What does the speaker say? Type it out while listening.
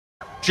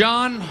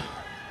John,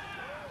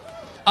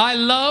 I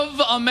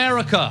love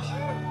America.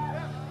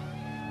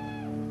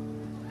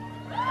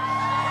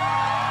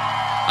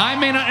 I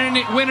may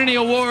not win any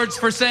awards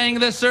for saying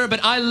this, sir,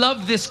 but I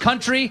love this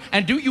country,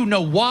 and do you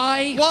know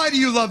why? Why do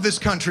you love this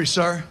country,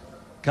 sir?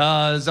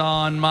 Cause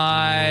on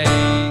my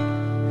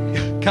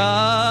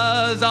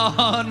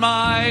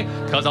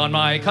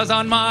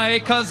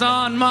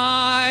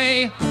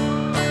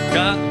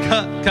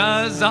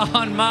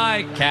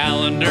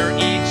calendar,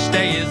 each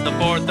day is the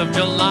 4th of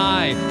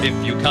July.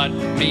 If you cut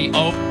me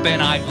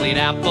open, I bleed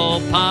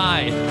apple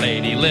pie.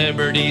 Lady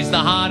Liberty's the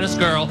hottest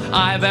girl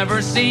I've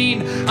ever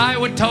seen. I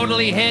would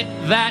totally hit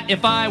that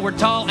if I were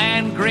tall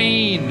and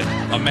green.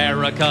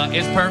 America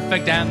is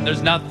perfect and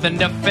there's nothing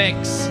to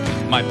fix.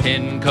 My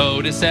PIN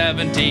code is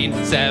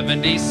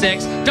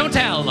 1776. Don't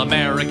tell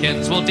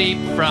Americans we'll deep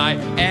fry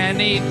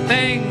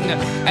anything.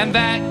 And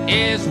that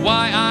is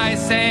why I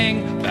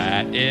sing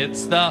that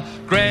it's the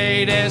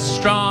greatest,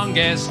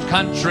 strongest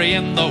country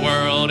in the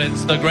world.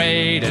 It's the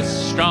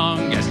greatest,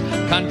 strongest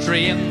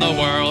country in the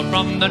world.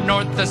 From the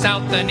north to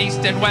south and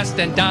east and west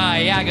and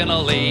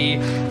diagonally,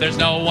 there's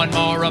no one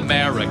more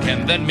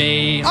American than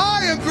me.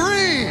 I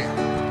agree!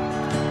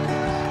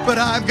 But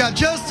I've got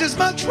just as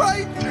much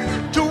right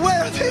to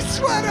wear this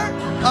sweater.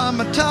 I'm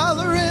a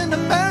tolerant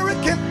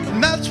American,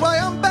 and that's why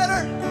I'm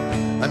better.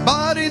 I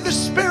embody the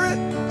spirit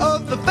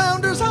of the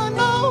founders I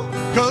know.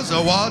 Cause I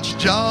watch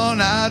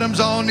John Adams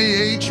on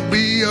the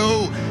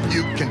HBO.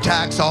 You can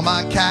tax all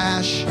my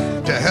cash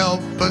to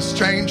help a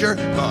stranger,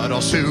 but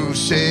I'll sue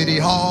City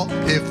Hall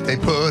if they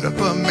put up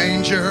a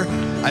manger.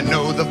 I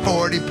know the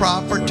 40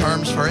 proper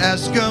terms for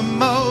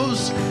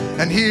Eskimos,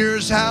 and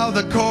here's how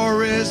the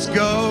chorus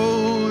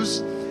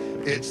goes.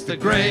 It's the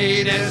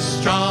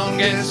greatest,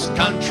 strongest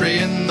country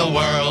in the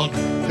world.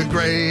 The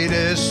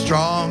greatest,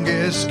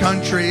 strongest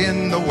country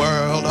in the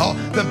world. All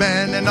the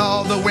men and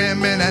all the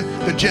women and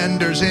the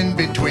genders in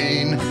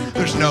between.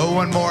 There's no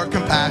one more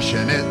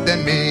compassionate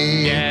than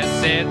me.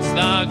 Yes, it's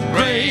the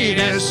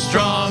greatest,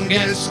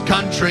 strongest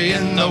country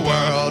in the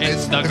world.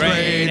 It's the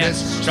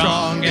greatest,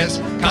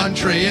 strongest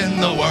country in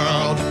the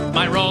world.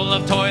 My roll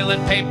of toilet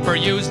paper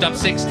used up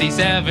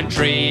 67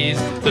 trees.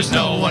 There's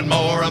no one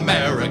more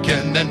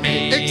American than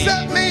me.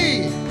 Except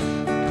me!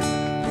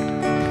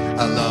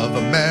 I love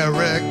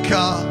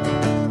America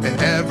and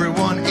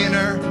everyone in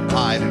her.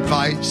 I'd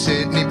invite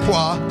Sidney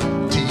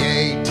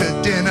Poitier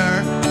to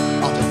dinner.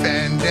 I'll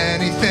defend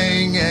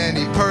anything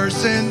any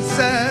person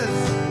says,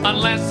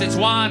 unless it's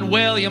Juan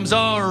Williams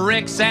or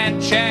Rick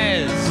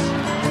Sanchez.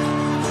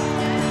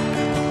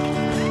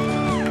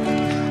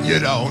 You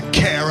don't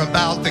care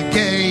about the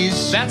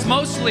gays. That's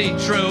mostly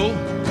true.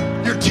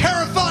 You're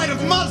terrified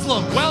of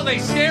Muslims. Well, they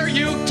scare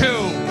you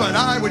too. But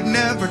I would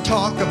never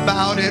talk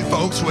about it.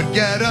 Folks would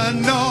get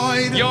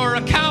annoyed. You're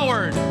a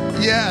coward.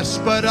 Yes,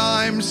 but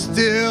I'm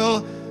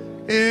still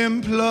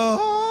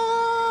employed.